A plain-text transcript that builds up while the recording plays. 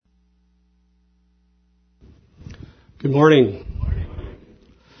Good morning.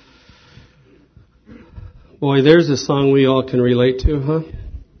 Boy, there's a song we all can relate to, huh?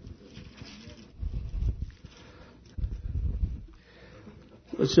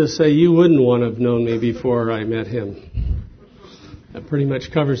 Let's just say you wouldn't want to have known me before I met him. That pretty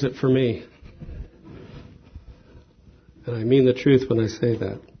much covers it for me. And I mean the truth when I say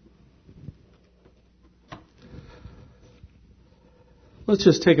that. Let's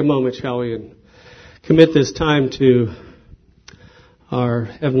just take a moment, shall we, and commit this time to our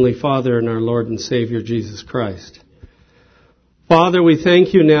Heavenly Father and our Lord and Savior, Jesus Christ. Father, we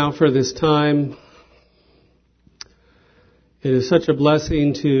thank you now for this time. It is such a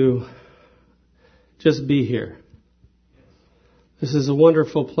blessing to just be here. This is a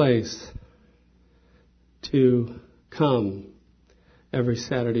wonderful place to come every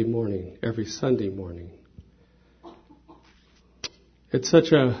Saturday morning, every Sunday morning. It's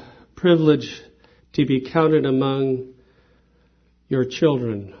such a privilege to be counted among your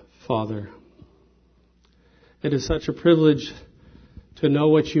children, Father. It is such a privilege to know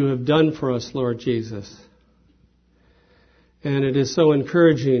what you have done for us, Lord Jesus. And it is so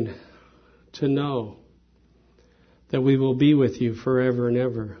encouraging to know that we will be with you forever and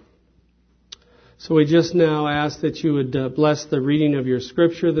ever. So we just now ask that you would bless the reading of your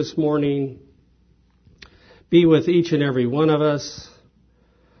scripture this morning. Be with each and every one of us.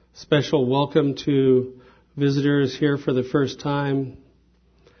 Special welcome to visitors here for the first time,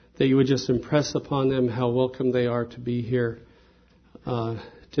 that you would just impress upon them how welcome they are to be here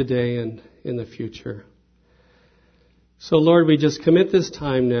today and in the future. So, Lord, we just commit this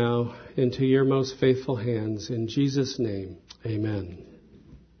time now into your most faithful hands. In Jesus' name, amen.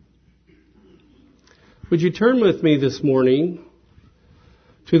 Would you turn with me this morning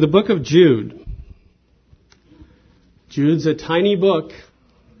to the book of Jude? Jude's a tiny book.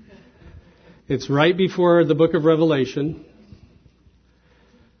 It's right before the book of Revelation.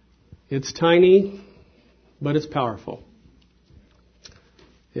 It's tiny, but it's powerful.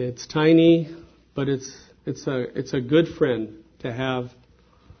 It's tiny, but it's a good friend to have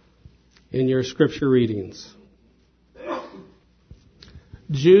in your scripture readings.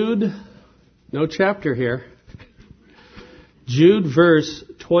 Jude, no chapter here. Jude verse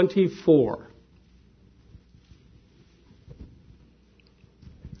 24.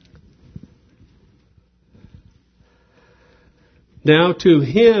 Now to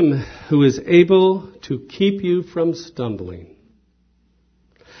him who is able to keep you from stumbling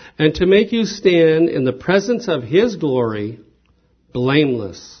and to make you stand in the presence of his glory,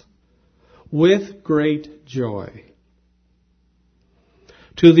 blameless, with great joy.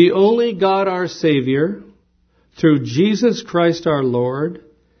 To the only God our Savior, through Jesus Christ our Lord,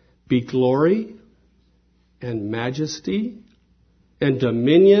 be glory and majesty and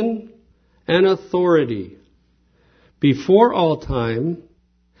dominion and authority before all time,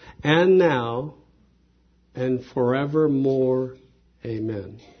 and now, and forevermore.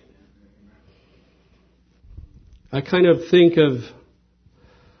 Amen. I kind of think of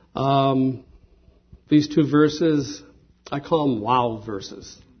these two verses, I call them wow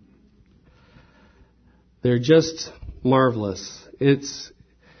verses. They're just marvelous. It's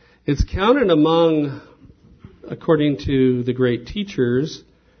counted among, according to the great teachers,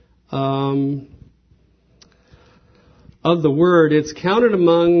 of the word, it's counted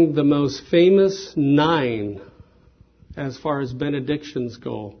among the most famous 9 as far as benedictions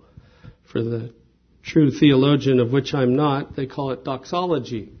go. For the true theologian, of which I'm not, they call it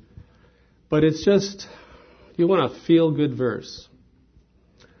doxology. But it's just, you want a feel-good verse.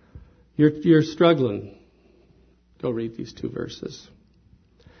 You're struggling. Go read these 2 verses.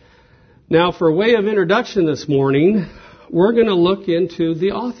 Now, for way of introduction this morning, we're going to look into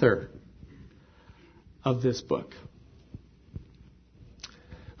the author of this book.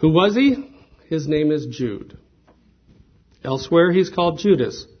 Who was he? His name is Jude. Elsewhere he's called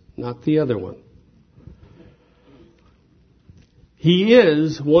Judas, not the other one. He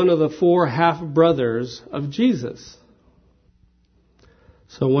is one of the 4 half-brothers of Jesus.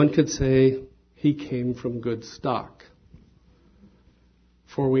 So one could say he came from good stock.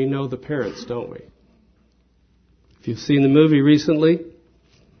 For we know the parents, don't we? If you've seen the movie recently,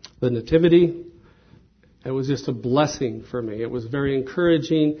 The Nativity, it was just a blessing for me. It was very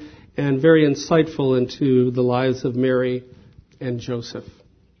encouraging and very insightful into the lives of Mary and Joseph.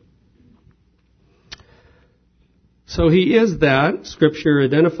 So he is that. Scripture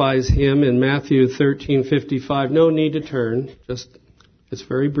identifies him in Matthew 13:55. No need to turn. It's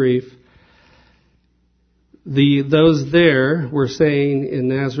very brief. Those there were saying in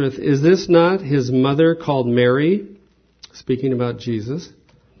Nazareth, is this not his mother called Mary? Speaking about Jesus.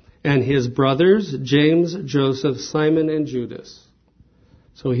 and his brothers, James, Joseph, Simon, and Judas.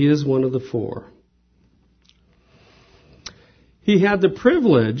 So he is one of the four. He had the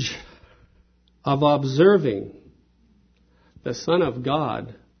privilege of observing the Son of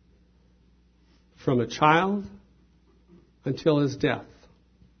God from a child until his death.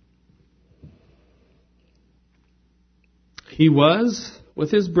 He was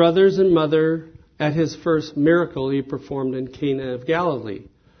with his brothers and mother at his first miracle he performed in Cana of Galilee.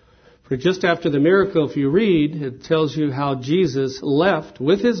 For just after the miracle, if you read, it tells you how Jesus left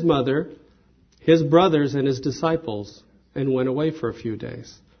with his mother, his brothers, and his disciples and went away for a few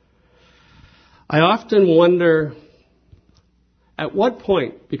days. I often wonder at what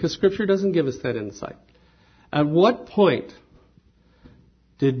point, because Scripture doesn't give us that insight, at what point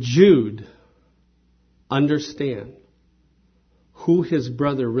did Jude understand who his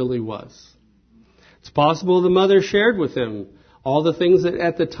brother really was? It's possible the mother shared with him all the things that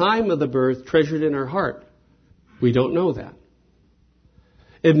at the time of the birth treasured in her heart. We don't know that.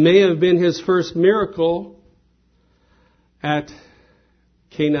 It may have been his first miracle at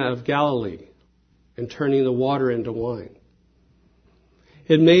Cana of Galilee and turning the water into wine.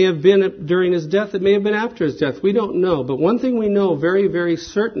 It may have been during his death. It may have been after his death. We don't know. But one thing we know very, very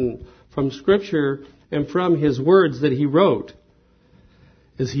certain from Scripture and from his words that he wrote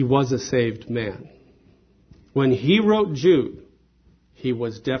is he was a saved man. When he wrote Jude, he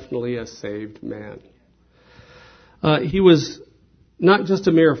was definitely a saved man. He was not just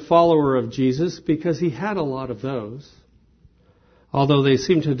a mere follower of Jesus, because he had a lot of those, although they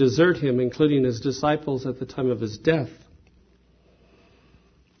seemed to desert him, including his disciples at the time of his death.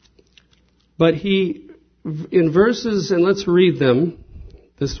 But he, in verses, and let's read them.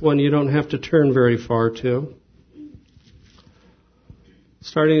 This one you don't have to turn very far to.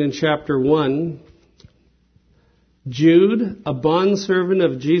 Starting in chapter 1, Jude, a bondservant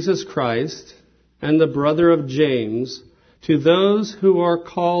of Jesus Christ and the brother of James, to those who are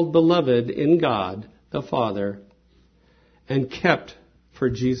called beloved in God the Father and kept for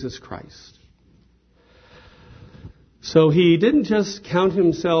Jesus Christ. So he didn't just count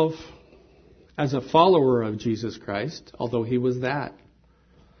himself as a follower of Jesus Christ, although he was that.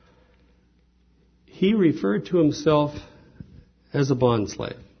 He referred to himself as a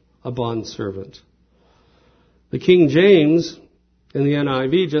bondslave, a bondservant. The King James in the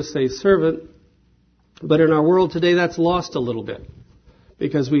NIV just says servant, but in our world today that's lost a little bit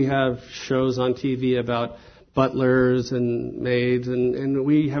because we have shows on TV about butlers and maids, and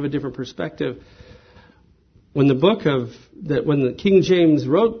we have a different perspective. When the King James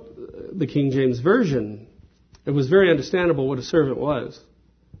wrote the King James Version, it was very understandable what a servant was.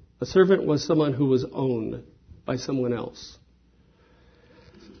 A servant was someone who was owned by someone else.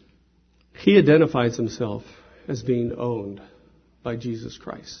 He identifies himself as being owned by Jesus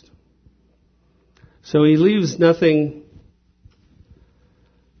Christ. So he leaves nothing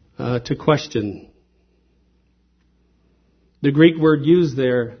to question. The Greek word used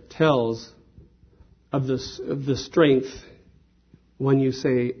there tells of the strength when you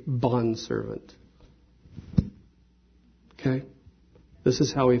say bondservant. Okay? This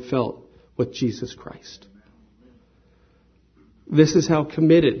is how he felt with Jesus Christ. This is how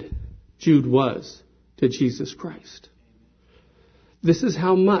committed Jude was to Jesus Christ. This is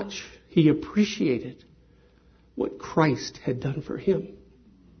how much he appreciated what Christ had done for him.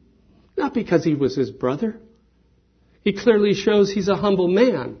 Not because he was his brother. He clearly shows he's a humble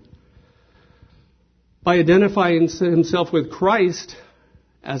man by identifying himself with Christ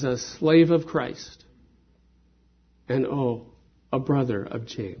as a slave of Christ. And a brother of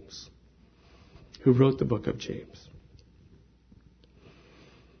James, who wrote the book of James.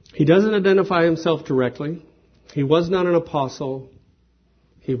 He doesn't identify himself directly. He was not an apostle.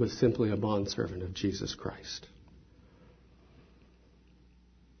 He was simply a bondservant of Jesus Christ.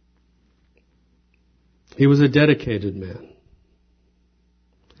 He was a dedicated man.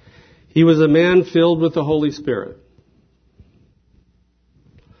 He was a man filled with the Holy Spirit.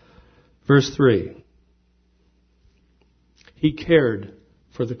 Verse 3. He cared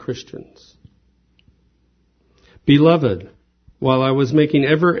for the Christians. Beloved, while I was making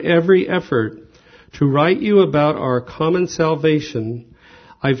every effort to write you about our common salvation,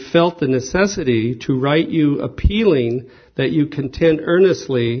 I felt the necessity to write you appealing that you contend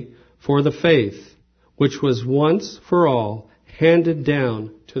earnestly for the faith, which was once for all handed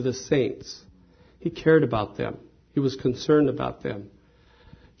down to the saints. He cared about them. He was concerned about them.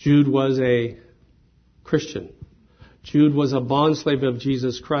 Jude was a Christian. Jude was a bondslave of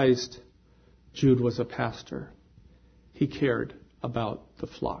Jesus Christ. Jude was a pastor. He cared about the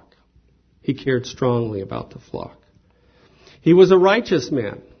flock. He cared strongly about the flock. He was a righteous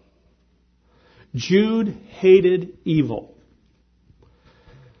man. Jude hated evil.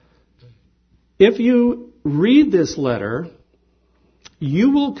 If you read this letter,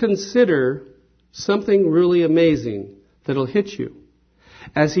 you will consider something really amazing that'll hit you.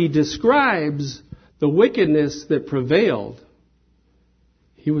 As he describes the wickedness that prevailed,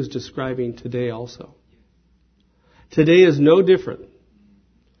 he was describing today also. Today is no different.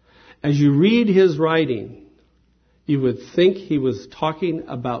 As you read his writing, you would think he was talking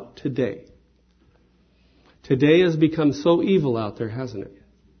about today. Today has become so evil out there, hasn't it?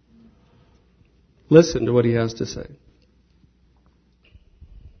 Listen to what he has to say.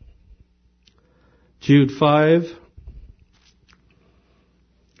 Jude 5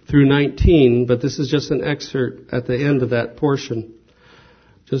 through 19, but this is just an excerpt at the end of that portion.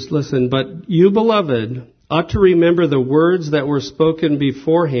 Just listen. But you, beloved, ought to remember the words that were spoken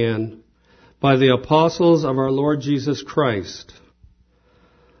beforehand by the apostles of our Lord Jesus Christ,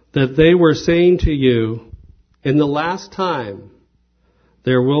 that they were saying to you, in the last time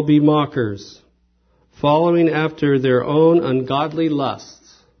there will be mockers, following after their own ungodly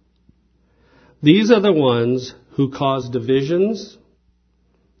lusts. These are the ones who cause divisions,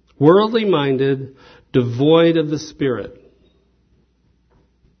 worldly minded, devoid of the Spirit.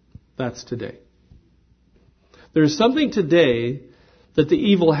 That's today. There's something today that the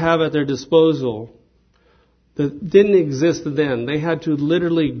evil have at their disposal that didn't exist then. They had to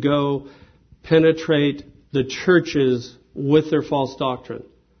literally go penetrate the churches with their false doctrine.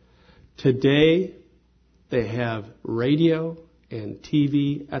 Today, they have radio and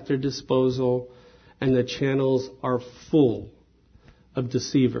TV at their disposal, and the channels are full of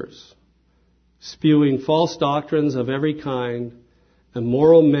deceivers, spewing false doctrines of every kind,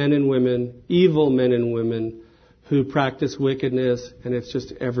 immoral men and women, evil men and women who practice wickedness, and it's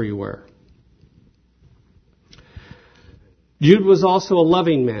just everywhere. Jude was also a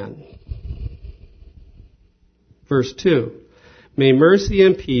loving man. Verse 2, may mercy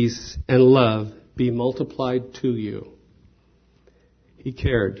and peace and love be multiplied to you. He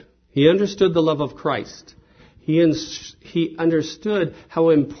cared. He understood the love of Christ. He understood how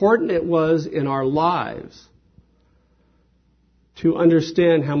important it was in our lives to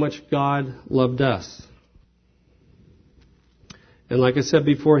understand how much God loved us. And like I said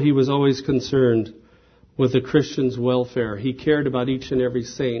before, he was always concerned with the Christians' welfare. He cared about each and every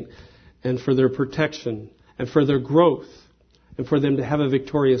saint and for their protection and for their growth and for them to have a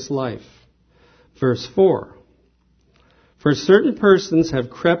victorious life. Verse 4, for certain persons have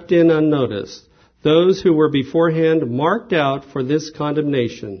crept in unnoticed, those who were beforehand marked out for this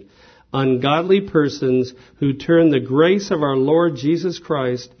condemnation, ungodly persons who turn the grace of our Lord Jesus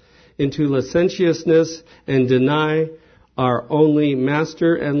Christ into licentiousness and deny our only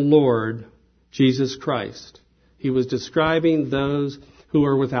Master and Lord, Jesus Christ. He was describing those who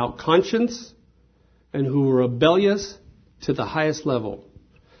are without conscience and who were rebellious to the highest level.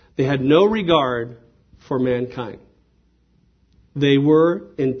 They had no regard for mankind. They were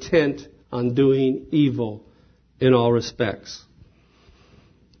intent on doing evil in all respects.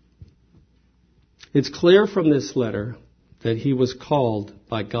 It's clear from this letter that he was called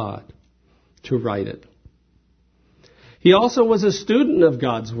by God to write it. He also was a student of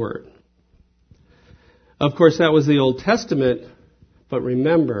God's Word. Of course, that was the Old Testament, but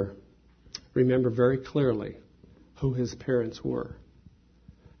remember very clearly who his parents were.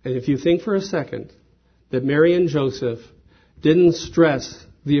 And if you think for a second that Mary and Joseph didn't stress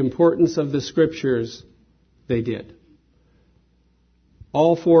the importance of the Scriptures, they did.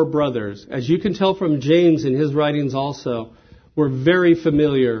 All four brothers, as you can tell from James in his writings also, were very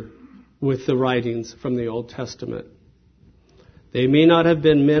familiar with the writings from the Old Testament. They may not have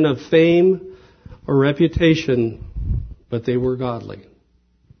been men of fame or reputation, but they were godly.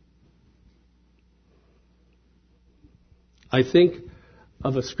 I think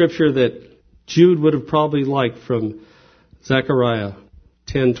of a scripture that Jude would have probably liked from Zechariah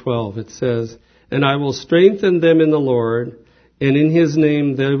 10:12. It says, and I will strengthen them in the Lord, and in his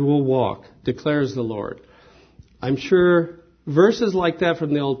name they will walk, declares the Lord. I'm sure verses like that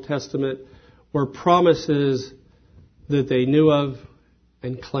from the Old Testament were promises that they knew of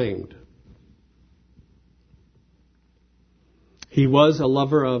and claimed. He was a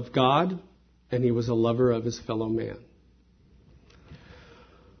lover of God, and he was a lover of his fellow man.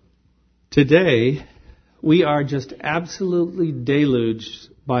 Today, we are just absolutely deluged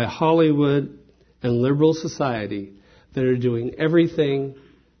by Hollywood and liberal society that are doing everything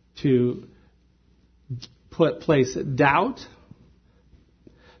to place doubt,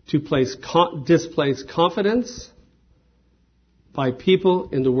 to displace confidence by people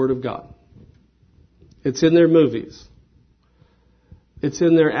in the Word of God. It's in their movies. It's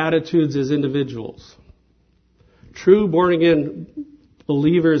in their attitudes as individuals. True born-again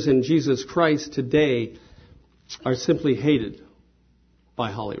believers in Jesus Christ today are simply hated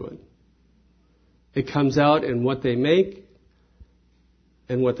by Hollywood. It comes out in what they make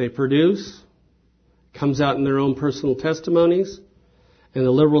and what they produce. It comes out in their own personal testimonies. In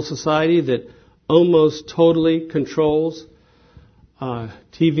a liberal society that almost totally controls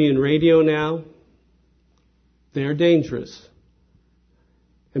TV and radio now, they are dangerous.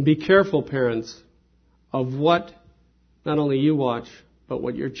 And be careful, parents, of what not only you watch, but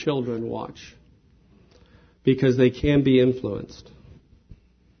what your children watch, because they can be influenced.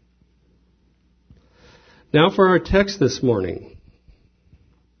 Now for our text this morning.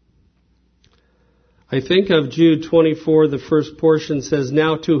 I think of Jude 24, the first portion says,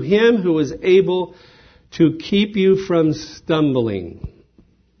 "Now to him who is able to keep you from stumbling."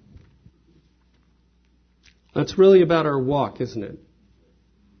 That's really about our walk, isn't it?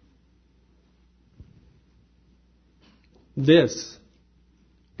 This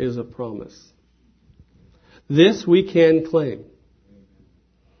is a promise. This we can claim.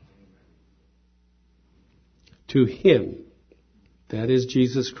 To him, that is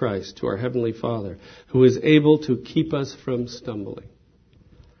Jesus Christ, to our Heavenly Father, who is able to keep us from stumbling.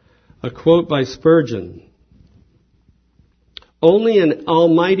 A quote by Spurgeon: "Only an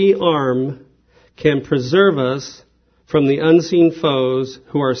almighty arm can preserve us from the unseen foes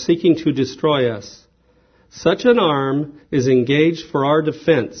who are seeking to destroy us. Such an arm is engaged for our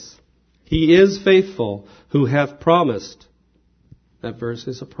defense. He is faithful who hath promised." That verse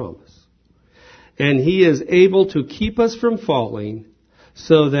is a promise. "And he is able to keep us from falling,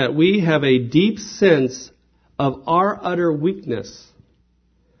 so that we have a deep sense of our utter weakness.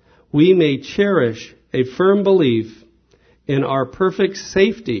 We may cherish a firm belief in our perfect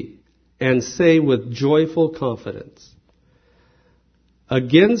safety and say with joyful confidence,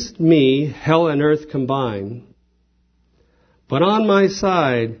 'Against me hell and earth combine, but on my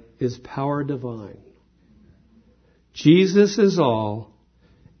side is power divine. Jesus is all,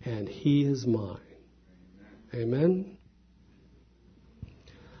 and he is mine.'" Amen?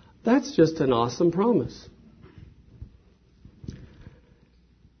 That's just an awesome promise.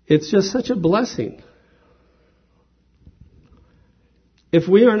 It's just such a blessing. If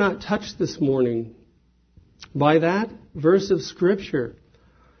we are not touched this morning by that verse of Scripture,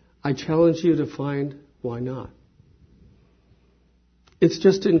 I challenge you to find why not. It's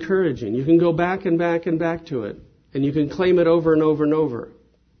just encouraging. You can go back and back and back to it, and you can claim it over and over and over.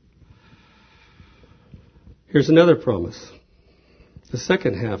 Here's another promise. The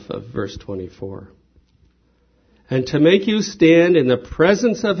second half of verse 24. "And to make you stand in the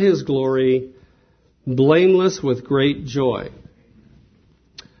presence of his glory, blameless with great joy."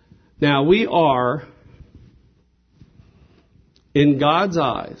 Now we are, in God's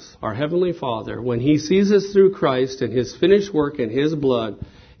eyes, our Heavenly Father, when he sees us through Christ and his finished work and his blood,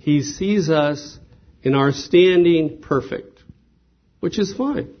 he sees us in our standing perfect, which is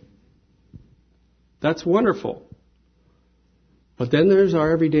fine. That's wonderful. But then there's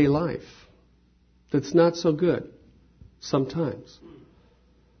our everyday life that's not so good sometimes.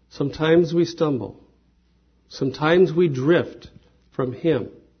 Sometimes we stumble. Sometimes we drift from him.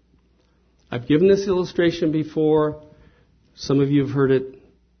 I've given this illustration before. Some of you have heard it.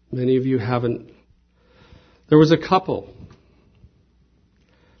 Many of you haven't. There was a couple.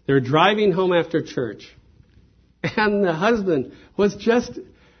 They were driving home after church. And the husband was just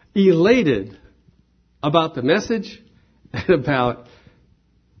elated about the message and about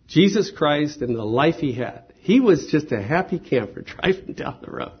Jesus Christ and the life he had. He was just a happy camper driving down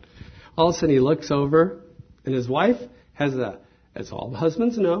the road. All of a sudden he looks over, and his wife has as all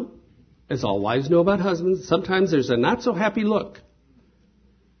husbands know, as all wives know about husbands, sometimes there's a not so happy look.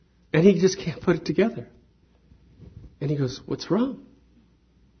 And he just can't put it together. And he goes, "What's wrong?"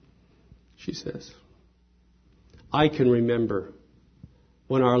 She says, "I can remember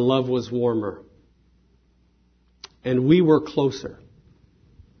when our love was warmer and we were closer.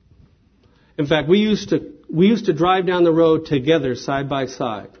 In fact, we used to drive down the road together side by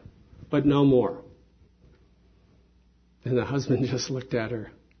side, but no more." And the husband just looked at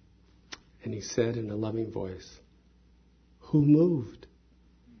her and he said in a loving voice, "Who moved?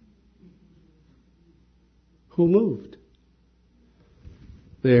 Who moved?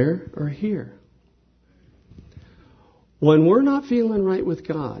 There or here?" When we're not feeling right with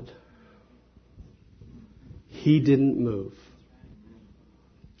God, he didn't move.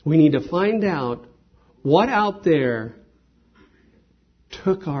 We need to find out what out there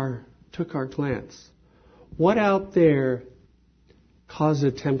took our glance. What out there caused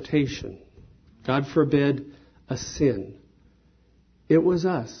a temptation, God forbid, a sin It was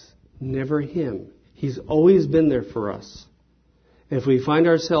us, never him. He's always been there for us. If we find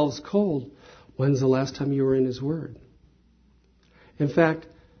ourselves cold, when's the last time you were in his word? In fact,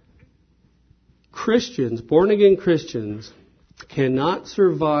 Christians, born-again Christians, cannot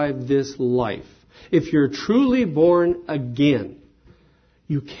survive this life. If you're truly born again,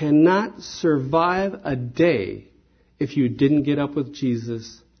 you cannot survive a day if you didn't get up with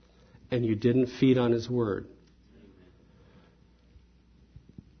Jesus and you didn't feed on his word.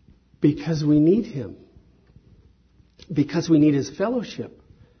 Because we need him. Because we need his fellowship.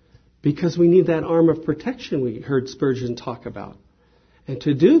 Because we need that arm of protection we heard Spurgeon talk about. And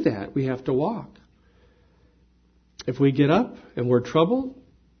to do that, we have to walk. If we get up and we're troubled,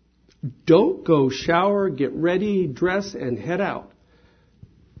 don't go shower, get ready, dress, and head out.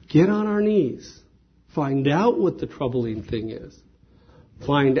 Get on our knees. Find out what the troubling thing is.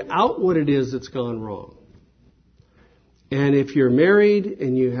 Find out what it is that's gone wrong. And if you're married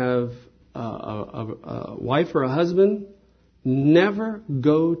and you have a wife or a husband, never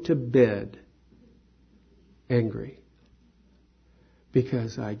go to bed angry.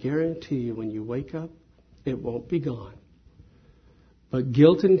 Because I guarantee you when you wake up, it won't be gone. But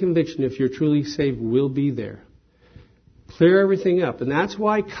guilt and conviction, if you're truly saved, will be there. Clear everything up. And that's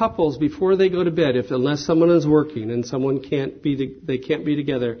why couples, before they go to bed, unless someone is working and someone can't be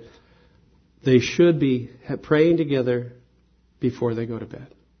together, they should be praying together before they go to bed.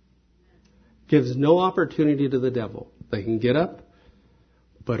 Gives no opportunity to the devil. They can get up,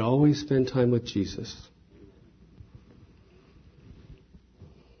 but always spend time with Jesus.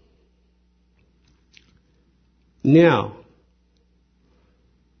 Now,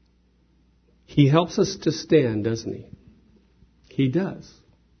 he helps us to stand, doesn't he? He does.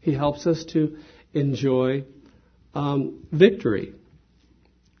 He helps us to enjoy victory.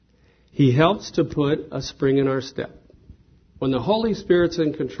 He helps to put a spring in our step. When the Holy Spirit's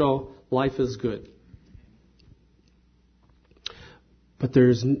in control, life is good. But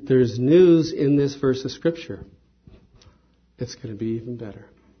there's news in this verse of Scripture. It's going to be even better.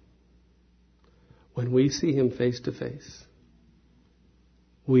 When we see him face to face,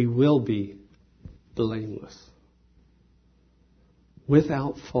 we will be blameless,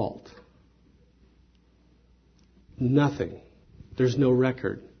 without fault. Nothing. There's no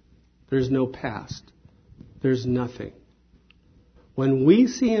record. There's no past. There's nothing. When we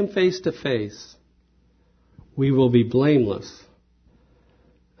see him face to face, we will be blameless.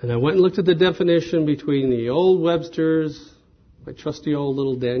 And I went and looked at the definition between the old Webster's, my trusty old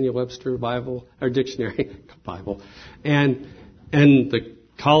little Daniel Webster Bible, or dictionary, Bible, and the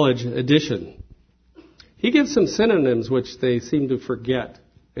college edition. He gives some synonyms which they seem to forget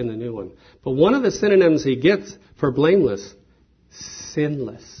in the new one. But one of the synonyms he gets for blameless,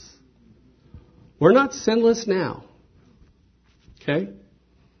 sinless. We're not sinless now. Okay?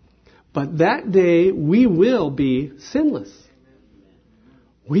 But that day we will be sinless.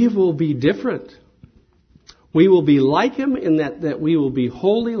 We will be different. We will be like him in that we will be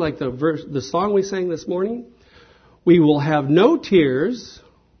holy, like the song we sang this morning. We will have no tears.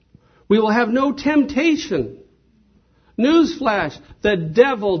 We will have no temptation. Newsflash, the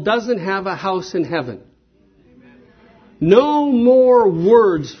devil doesn't have a house in heaven. No more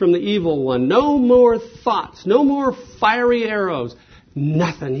words from the evil one. No more thoughts. No more fiery arrows.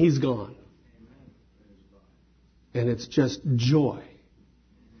 Nothing. He's gone. And it's just joy.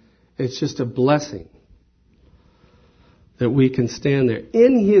 It's just a blessing that we can stand there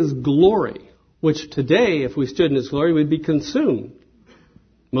in his glory, which today, if we stood in his glory, we'd be consumed.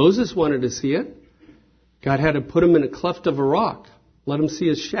 Moses wanted to see it. God had to put him in a cleft of a rock, let him see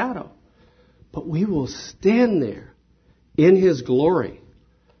his shadow. But we will stand there in his glory.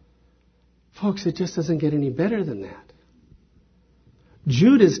 Folks, it just doesn't get any better than that.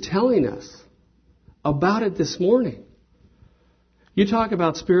 Jude is telling us about it this morning. You talk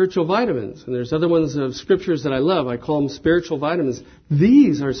about spiritual vitamins, and there's other ones of scriptures that I love. I call them spiritual vitamins.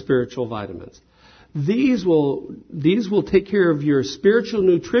 These are spiritual vitamins. These will take care of your spiritual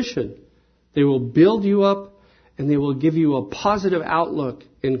nutrition. They will build you up, and they will give you a positive outlook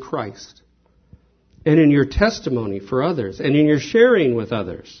in Christ, and in your testimony for others, and in your sharing with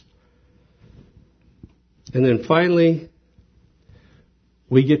others. And then finally,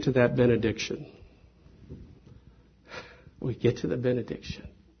 we get to that benediction. We get to the benediction.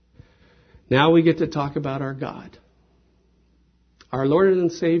 Now we get to talk about our God, our Lord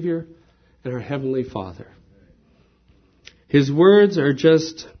and Savior, and our Heavenly Father. His words are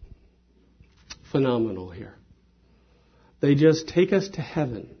just phenomenal here. They just take us to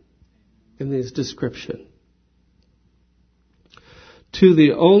heaven in this description. To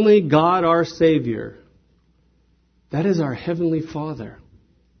the only God, our Savior, That is our Heavenly Father.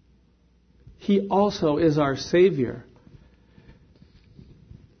 He also is our Savior.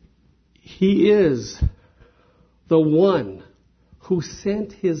 He is the one who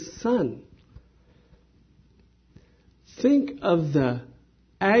sent His Son. Think of the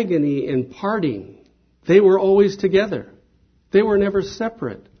agony in parting. They were always together. They were never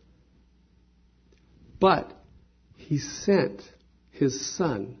separate. But He sent His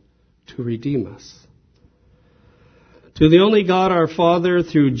Son to redeem us. To the only God our Father,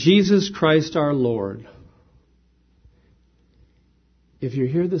 through Jesus Christ our Lord. If you're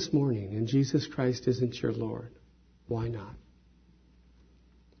here this morning and Jesus Christ isn't your Lord, why not?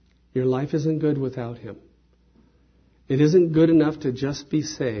 Your life isn't good without Him. It isn't good enough to just be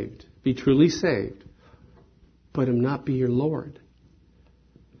saved, be truly saved, but Him not be your Lord.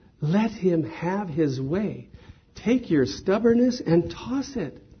 Let Him have His way. Take your stubbornness and toss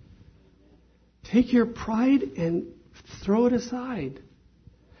it. Take your pride and throw it aside.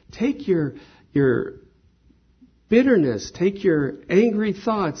 Take your bitterness. Take your angry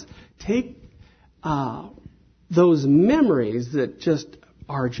thoughts. Take those memories that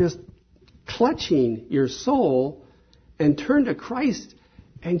are just clutching your soul, and turn to Christ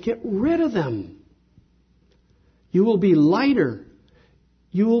and get rid of them. You will be lighter.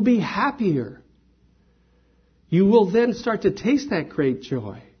 You will be happier. You will then start to taste that great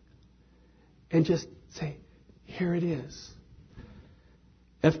joy and just say, here it is.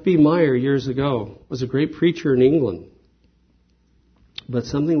 F.B. Meyer years ago was a great preacher in England, but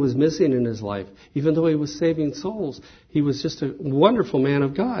something was missing in his life. Even though he was saving souls, he was just a wonderful man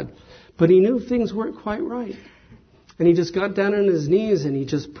of God, but he knew things weren't quite right. And he just got down on his knees and he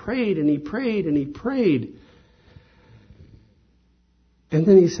just prayed and he prayed and he prayed. And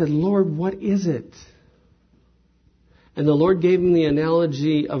then he said, Lord, what is it? And the Lord gave him the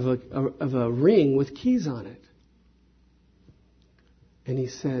analogy of a ring with keys on it. And He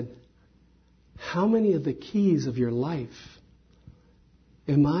said, how many of the keys of your life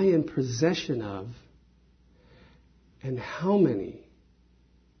am I in possession of? And how many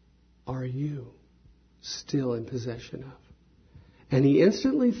are you still in possession of? And he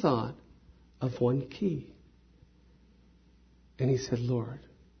instantly thought of one key. And he said, Lord,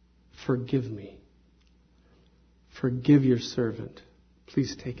 forgive me. Forgive your servant.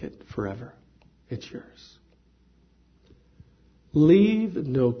 Please take it forever. It's yours. Leave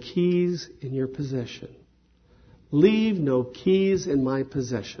no keys in your possession. Leave no keys in my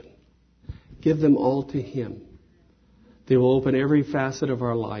possession. Give them all to Him. They will open every facet of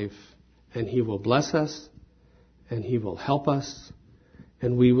our life, and He will bless us, and He will help us,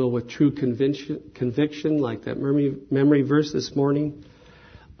 and we will, with true conviction, like that memory verse this morning,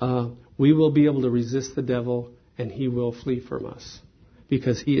 we will be able to resist the devil, and he will flee from us,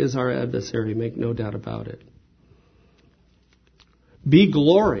 because he is our adversary, make no doubt about it. Be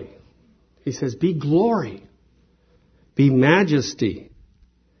glory. He says, be glory. Be majesty.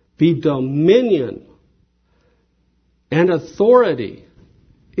 Be dominion and authority.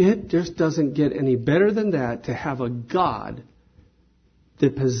 It just doesn't get any better than that to have a God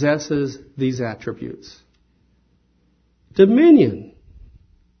that possesses these attributes. Dominion.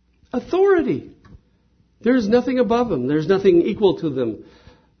 Authority. There's nothing above Him. There's nothing equal to them.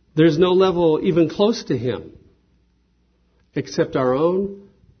 There's no level even close to Him, except our own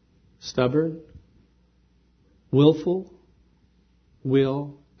stubborn, willful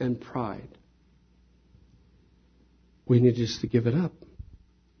will and pride. We need just to give it up.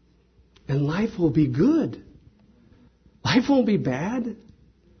 And life will be good. Life won't be bad.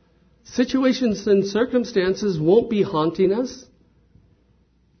 Situations and circumstances won't be haunting us.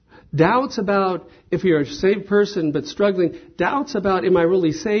 Doubts about if you're a saved person but struggling, doubts about am I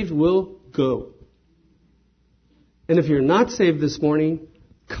really saved will go. And if you're not saved this morning,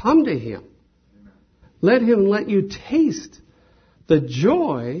 come to Him. Let Him let you taste the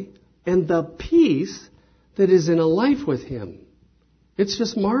joy and the peace that is in a life with Him. It's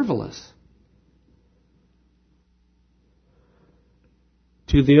just marvelous.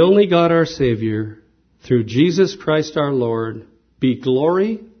 To the only God our Savior, through Jesus Christ our Lord, be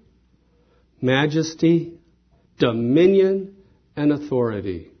glory, majesty, dominion, and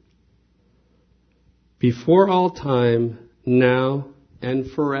authority, before all time, now, and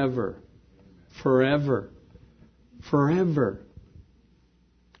forever. Forever. Forever.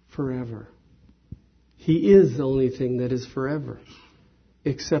 Forever. He is the only thing that is forever,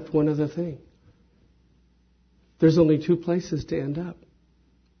 except one other thing. There's only two places to end up.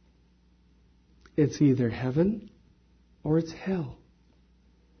 It's either heaven or it's hell.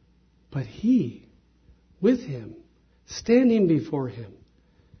 But He, with Him, standing before Him,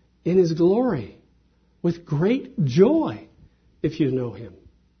 in His glory, with great joy if you know Him.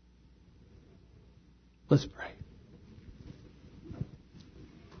 Let's pray.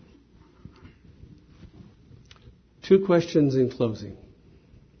 Two questions in closing.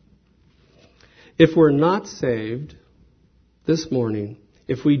 If we're not saved this morning,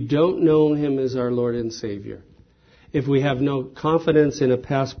 if we don't know Him as our Lord and Savior, if we have no confidence in a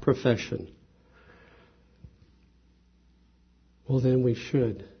past profession, well, then we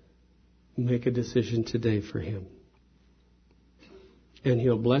should make a decision today for Him. And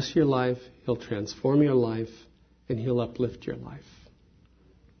He'll bless your life, He'll transform your life, and He'll uplift your life.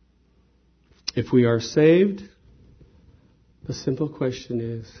 If we are saved, the simple question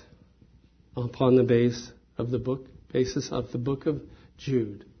is, upon the basis of the book of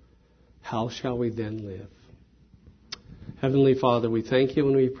Jude, how shall we then live? Heavenly Father, we thank You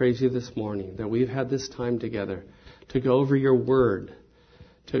and we praise You this morning that we've had this time together to go over Your Word,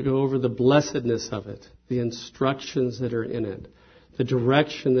 to go over the blessedness of it, the instructions that are in it, the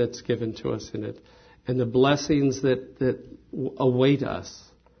direction that's given to us in it, and the blessings that await us.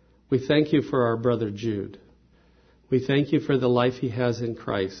 We thank You for our brother Jude. We thank You for the life he has in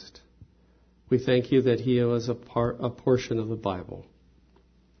Christ. We thank You that he was a portion of the Bible.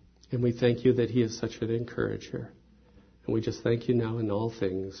 And we thank You that he is such an encourager. And we just thank You now in all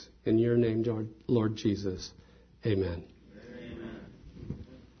things. In Your name, Lord Jesus. Amen.